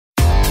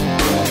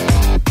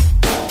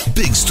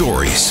Big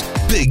stories,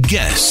 big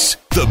guests,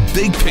 the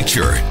big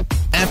picture.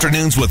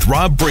 Afternoons with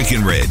Rob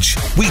Breckenridge.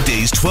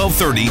 Weekdays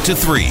 1230 to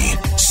 3,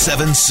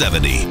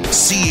 770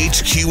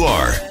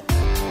 CHQR.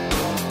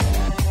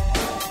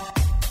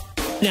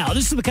 Now,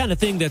 this is the kind of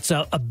thing that's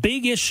a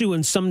big issue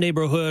in some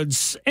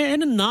neighborhoods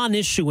and a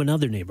non-issue in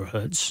other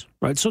neighborhoods,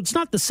 right? So it's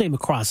not the same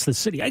across the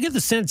city. I get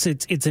the sense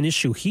it's an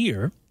issue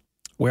here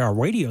where our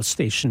radio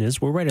station is.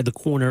 We're right at the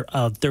corner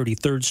of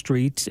 33rd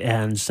Street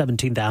and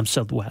 17th Ave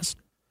Southwest.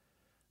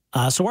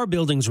 So our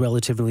building's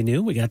relatively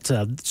new. We got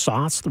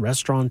Sauce, the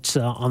restaurant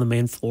on the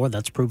main floor.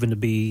 That's proven to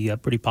be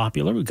pretty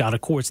popular. We've got,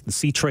 of course, the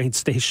C-Train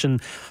station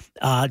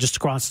just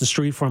across the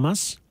street from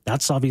us.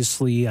 That's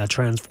obviously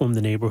transformed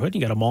the neighborhood.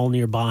 You got a mall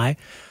nearby.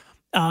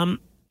 And,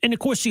 of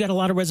course, you got a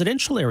lot of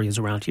residential areas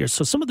around here.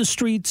 So some of the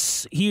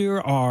streets here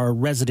are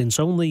residents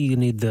only. You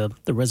need the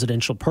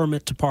residential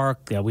permit to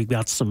park. We've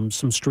got some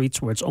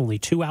streets where it's only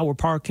 2-hour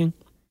parking.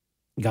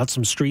 You got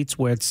some streets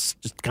where it's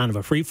just kind of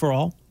a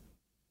free-for-all.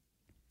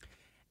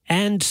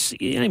 And,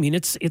 I mean,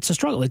 it's a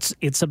struggle.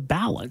 It's a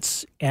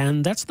balance.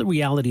 And that's the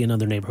reality in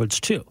other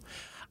neighborhoods, too.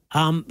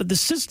 But the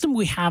system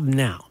we have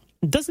now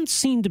doesn't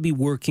seem to be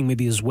working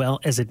maybe as well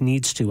as it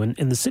needs to. And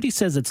the city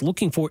says it's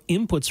looking for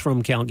inputs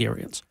from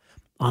Calgarians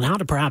on how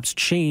to perhaps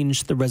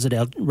change the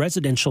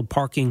residential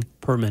parking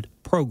permit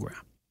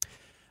program.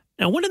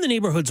 Now, one of the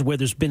neighborhoods where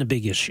there's been a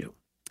big issue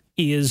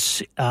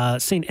is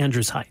St.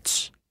 Andrews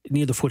Heights,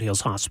 near the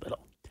Foothills Hospital.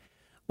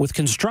 With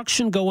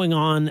construction going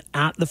on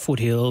at the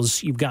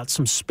Foothills, you've got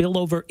some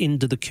spillover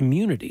into the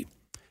community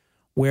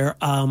where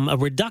a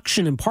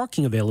reduction in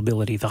parking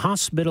availability. The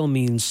hospital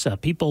means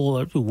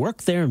people who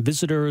work there and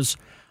visitors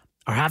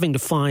are having to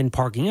find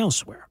parking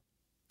elsewhere.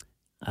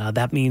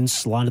 That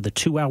means a lot of the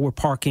 2-hour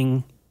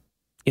parking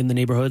in the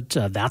neighborhood,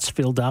 that's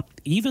filled up.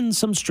 Even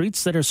some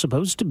streets that are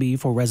supposed to be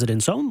for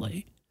residents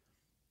only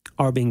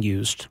are being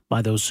used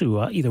by those who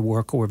either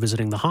work or are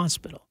visiting the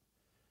hospital.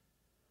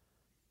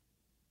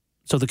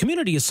 So the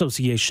community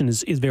association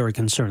is very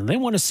concerned. They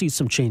want to see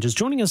some changes.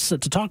 Joining us to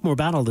talk more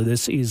about all of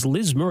this is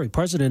Liz Murray,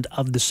 president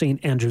of the St.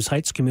 Andrews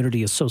Heights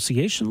Community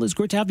Association. Liz,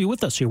 great to have you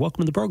with us here.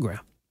 Welcome to the program.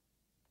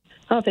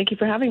 Oh, thank you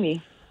for having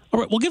me. All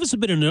right, well, give us a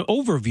bit of an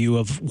overview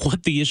of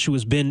what the issue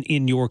has been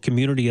in your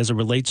community as it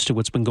relates to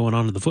what's been going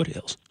on in the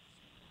Foothills.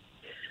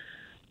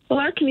 Well,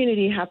 our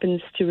community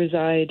happens to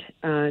reside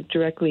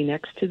directly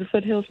next to the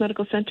Foothills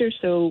Medical Center,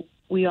 so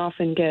we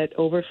often get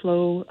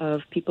overflow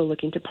of people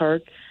looking to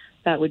park.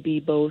 That would be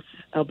both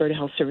Alberta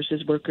Health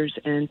Services workers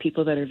and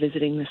people that are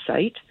visiting the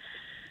site.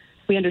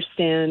 We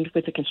understand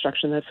with the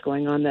construction that's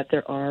going on that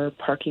there are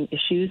parking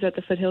issues at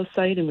the Foothills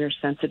site, and we're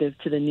sensitive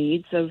to the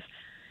needs of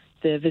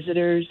the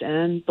visitors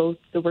and both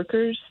the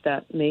workers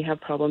that may have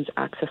problems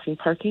accessing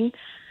parking.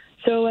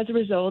 So as a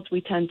result,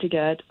 we tend to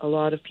get a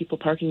lot of people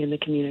parking in the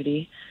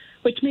community,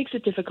 which makes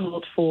it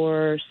difficult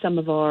for some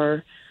of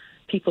our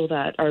people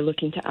that are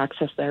looking to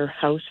access their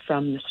house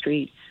from the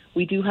street.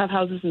 We do have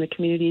houses in the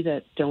community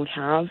that don't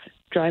have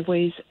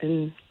driveways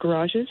and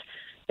garages,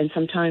 and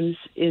sometimes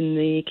in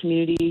the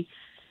community,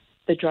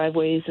 the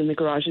driveways and the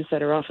garages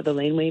that are off of the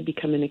laneway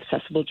become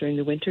inaccessible during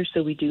the winter,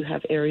 so we do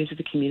have areas of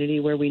the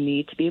community where we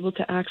need to be able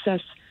to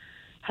access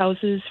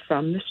houses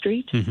from the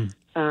street.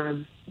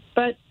 Mm-hmm.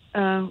 But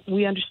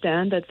we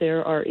understand that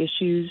there are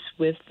issues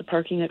with the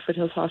parking at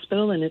Foothills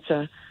Hospital, and it's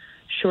a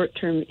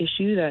short-term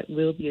issue that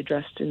will be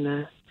addressed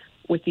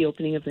with the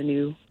opening of the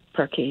new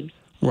parkade.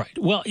 Right.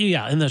 Well,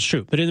 yeah, and that's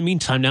true. But in the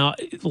meantime, now,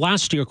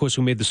 last year, of course,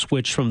 we made the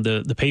switch from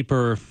the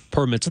paper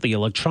permits to the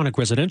electronic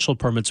residential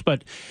permits.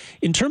 But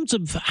in terms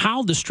of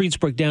how the streets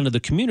break down to the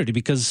community,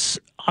 because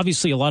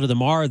obviously a lot of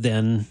them are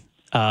then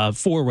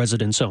for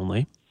residents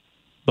only,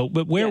 but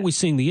where are we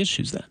seeing the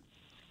issues then?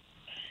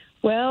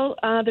 Well,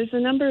 there's a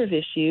number of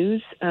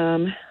issues.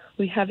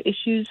 We have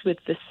issues with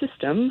the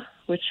system,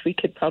 which we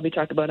could probably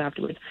talk about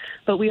afterwards.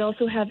 But we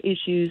also have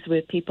issues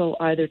with people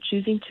either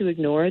choosing to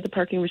ignore the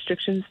parking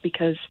restrictions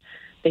because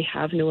they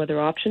have no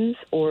other options,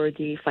 or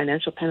the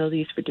financial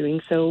penalties for doing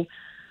so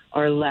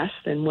are less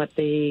than what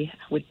they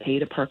would pay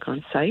to park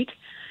on site.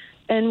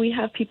 And we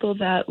have people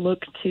that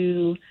look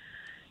to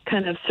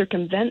kind of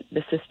circumvent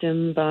the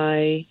system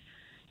by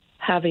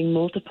having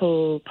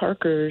multiple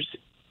parkers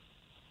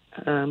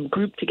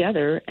group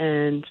together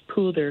and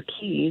pool their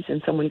keys,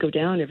 and someone go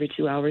down every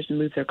 2 hours and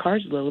move their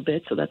cars a little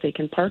bit so that they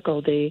can park all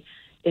day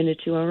in a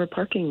 2-hour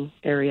parking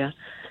area.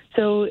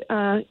 So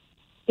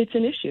it's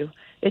an issue.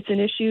 It's an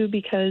issue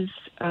because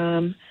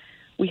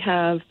we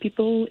have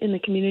people in the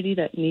community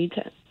that need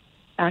to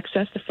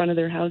access the front of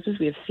their houses.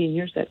 We have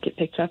seniors that get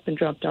picked up and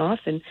dropped off,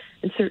 and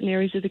in certain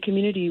areas of the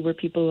community where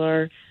people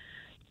are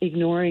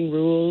ignoring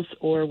rules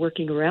or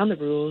working around the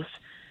rules,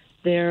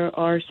 there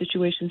are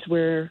situations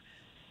where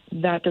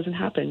that doesn't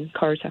happen.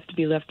 Cars have to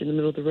be left in the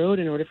middle of the road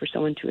in order for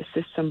someone to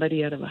assist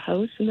somebody out of a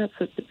house and that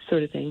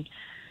sort of thing.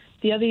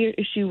 The other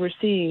issue we're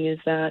seeing is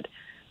that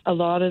a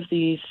lot of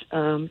these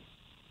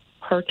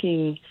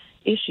parking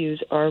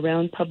issues are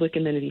around public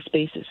amenity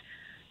spaces.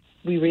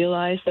 We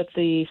realize that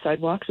the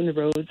sidewalks and the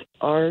roads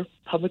are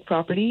public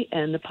property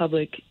and the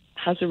public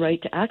has a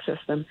right to access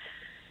them.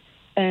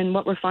 And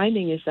what we're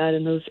finding is that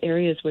in those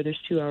areas where there's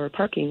 2-hour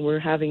parking, we're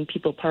having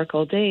people park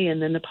all day,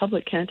 and then the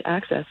public can't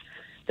access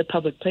the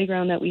public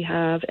playground that we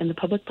have and the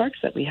public parks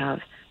that we have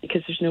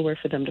because there's nowhere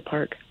for them to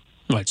park.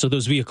 Right, so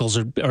those vehicles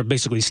are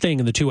basically staying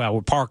in the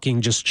 2-hour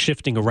parking, just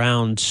shifting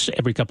around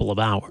every couple of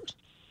hours.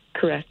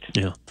 Correct.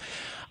 Yeah.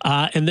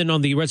 And then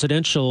on the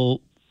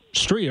residential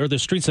street, or the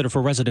streets that are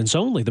for residents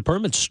only, the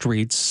permit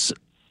streets,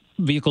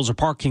 vehicles are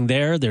parking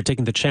there. They're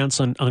taking the chance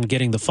on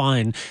getting the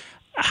fine.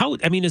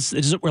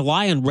 Does it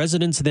rely on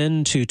residents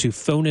then to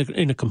phone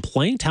in a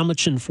complaint? How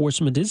much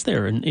enforcement is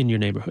there in your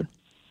neighborhood?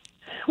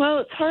 Well,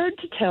 it's hard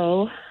to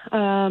tell.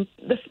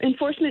 The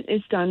enforcement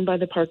is done by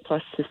the Park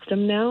Plus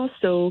system now.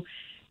 So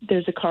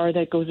there's a car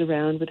that goes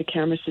around with a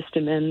camera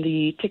system, and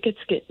the tickets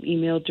get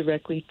emailed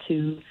directly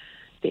to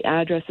the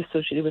address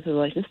associated with the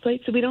license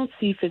plate. So we don't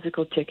see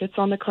physical tickets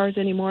on the cars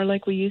anymore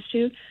like we used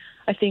to.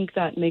 I think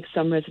that makes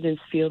some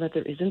residents feel that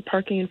there isn't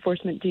parking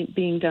enforcement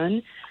being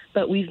done.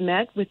 But we've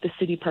met with the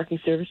city parking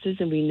services,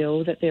 and we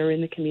know that they're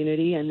in the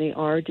community, and they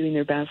are doing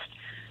their best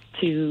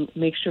to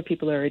make sure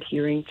people are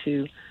adhering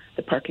to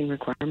the parking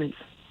requirements.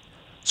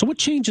 So what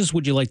changes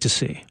would you like to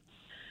see?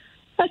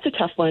 That's a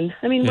tough one.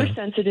 We're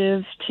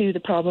sensitive to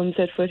the problems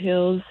at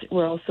Foothills.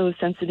 We're also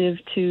sensitive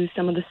to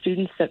some of the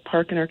students that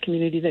park in our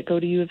community that go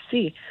to U of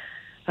C.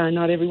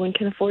 Not everyone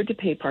can afford to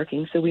pay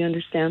parking, so we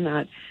understand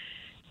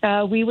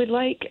that. We would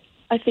like,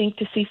 I think,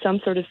 to see some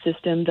sort of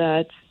system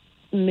that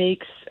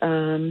makes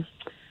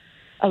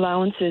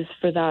allowances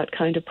for that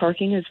kind of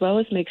parking, as well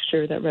as make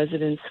sure that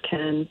residents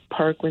can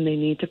park when they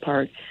need to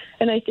park.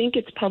 And I think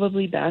it's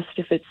probably best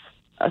if it's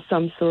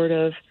some sort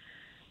of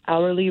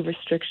hourly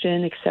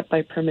restriction except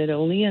by permit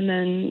only, and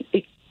then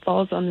it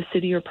falls on the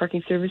city or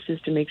parking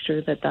services to make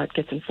sure that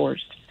gets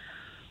enforced.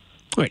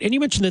 Right. And you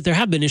mentioned that there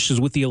have been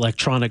issues with the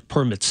electronic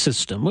permit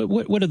system.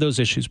 What have those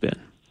issues been?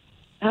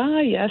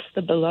 Yes,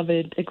 the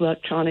beloved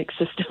electronic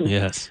system.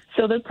 Yes.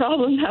 So the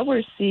problem that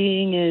we're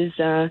seeing is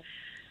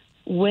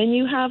when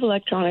you have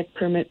electronic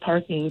permit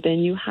parking, then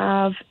you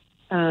have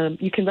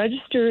you can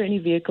register any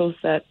vehicles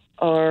that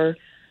are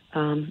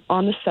on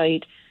the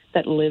site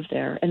that live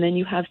there, and then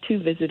you have 2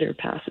 visitor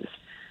passes.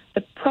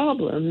 The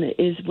problem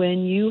is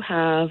when you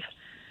have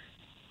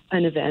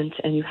an event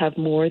and you have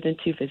more than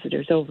 2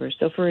 visitors over.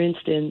 So, for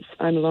instance,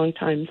 I'm a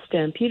longtime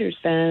Stampeders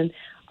fan.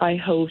 I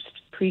host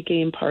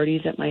pre-game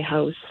parties at my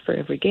house for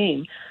every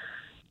game.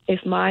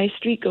 If my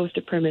street goes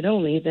to permit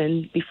only,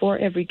 then before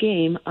every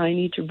game, I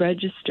need to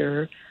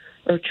register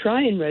or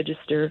try and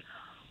register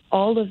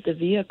all of the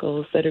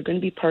vehicles that are going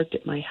to be parked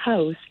at my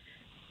house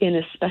in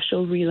a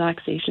special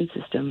relaxation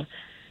system.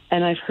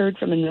 And I've heard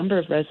from a number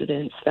of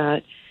residents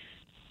that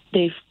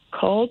they've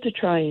called to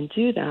try and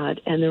do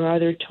that, and they're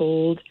either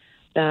told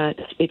that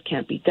it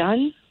can't be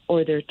done,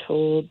 or they're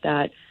told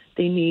that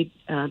they need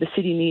the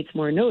city needs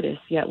more notice.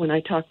 Yet when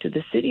I talked to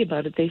the city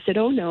about it, they said,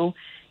 "Oh no,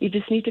 you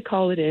just need to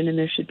call it in, and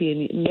there should be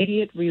an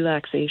immediate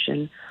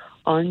relaxation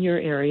on your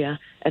area,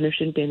 and there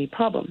shouldn't be any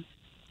problem."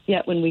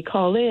 Yet when we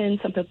call in,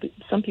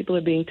 some people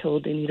are being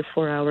told they need a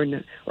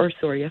 4-day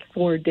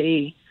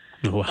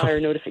prior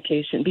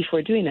notification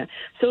before doing that.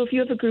 So if you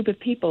have a group of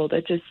people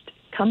that just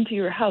come to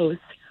your house,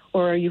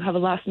 or you have a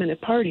last-minute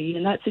party,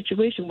 in that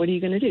situation, what are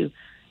you going to do?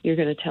 You're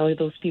going to tell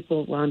those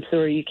people, "Well, I'm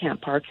sorry, you can't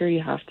park here.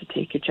 You have to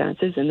take your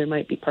chances," and there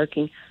might be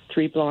parking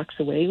 3 blocks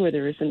away where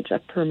there isn't a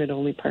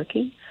permit-only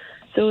parking.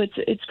 So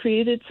it's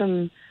created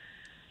some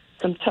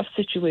tough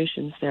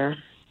situations there.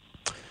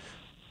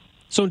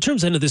 So in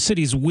terms of the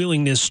city's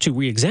willingness to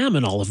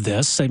re-examine all of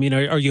this,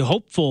 are you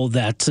hopeful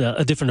that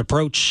a different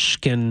approach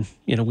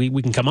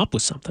we can come up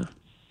with something?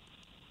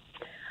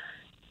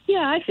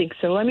 Yeah, I think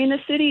so. The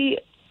city,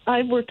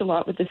 I've worked a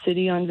lot with the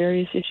city on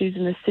various issues,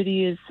 and the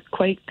city is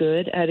quite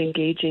good at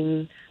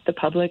engaging the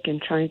public and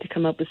trying to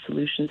come up with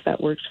solutions that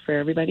works for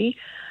everybody.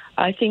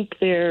 I think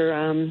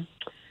they're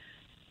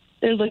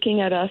looking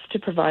at us to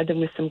provide them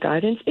with some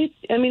guidance.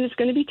 It's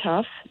going to be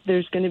tough.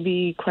 There's going to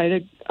be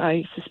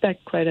I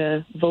suspect quite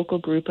a vocal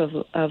group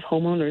of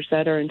homeowners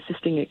that are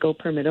insisting it go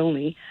permit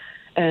only,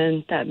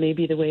 and that may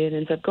be the way it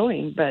ends up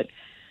going. But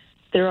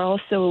there are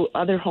also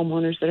other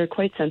homeowners that are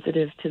quite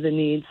sensitive to the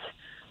needs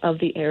of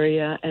the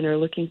area and are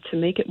looking to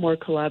make it more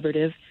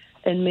collaborative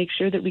and make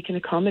sure that we can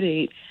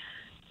accommodate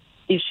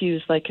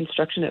issues like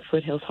construction at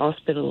Foothills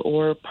Hospital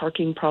or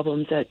parking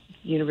problems at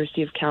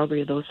University of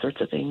Calgary, those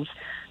sorts of things.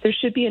 There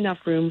should be enough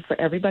room for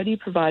everybody,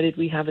 provided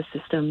we have a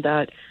system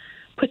that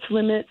puts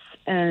limits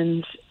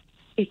and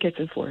it gets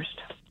enforced.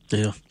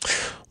 Yeah.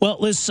 Well,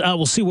 Liz,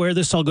 we'll see where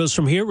this all goes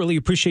from here. Really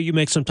appreciate you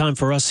making some time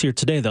for us here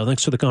today, though.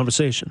 Thanks for the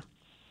conversation.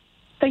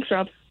 Thanks,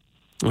 Rob.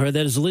 All right,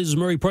 that is Liz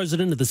Murray,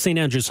 president of the St.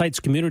 Andrews Heights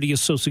Community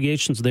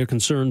Association, their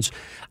concerns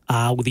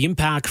with the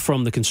impact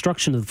from the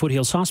construction of the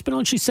Foothills Hospital.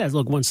 And she says,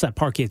 look, once that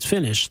parkade's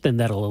finished, then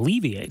that'll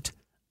alleviate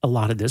a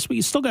lot of this. But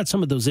you still got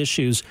some of those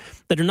issues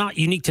that are not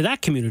unique to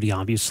that community,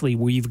 obviously,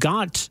 where you've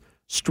got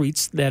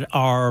streets that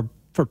are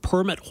for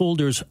permit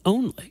holders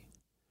only.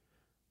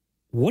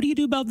 What do you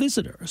do about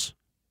visitors?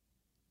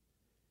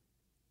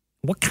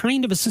 What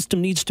kind of a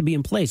system needs to be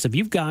in place? If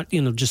you've got,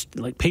 just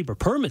like paper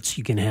permits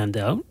you can hand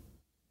out,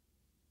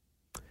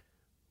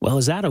 Well,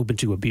 is that open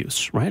to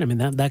abuse, right? I mean,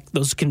 that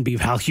those can be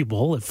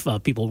valuable if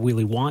people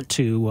really want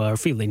to or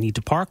feel they need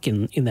to park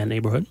in that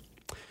neighborhood.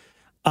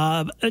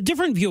 A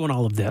different view on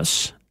all of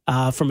this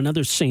from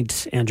another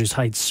St. Andrews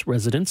Heights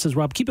resident says,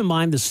 Rob, keep in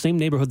mind the same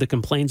neighborhood that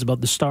complains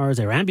about the Stars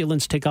Air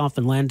ambulance takeoff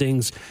and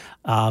landings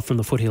from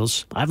the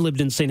foothills. I've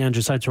lived in St.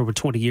 Andrews Heights for over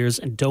 20 years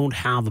and don't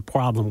have a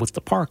problem with the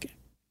parking.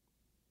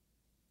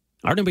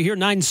 Our number here,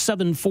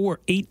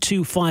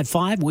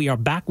 974-8255. We are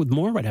back with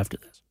more right after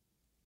this.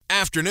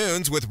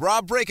 Afternoons with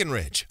Rob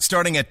Breckenridge,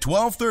 starting at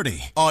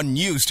 12:30 on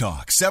News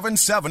Talk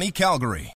 770 Calgary.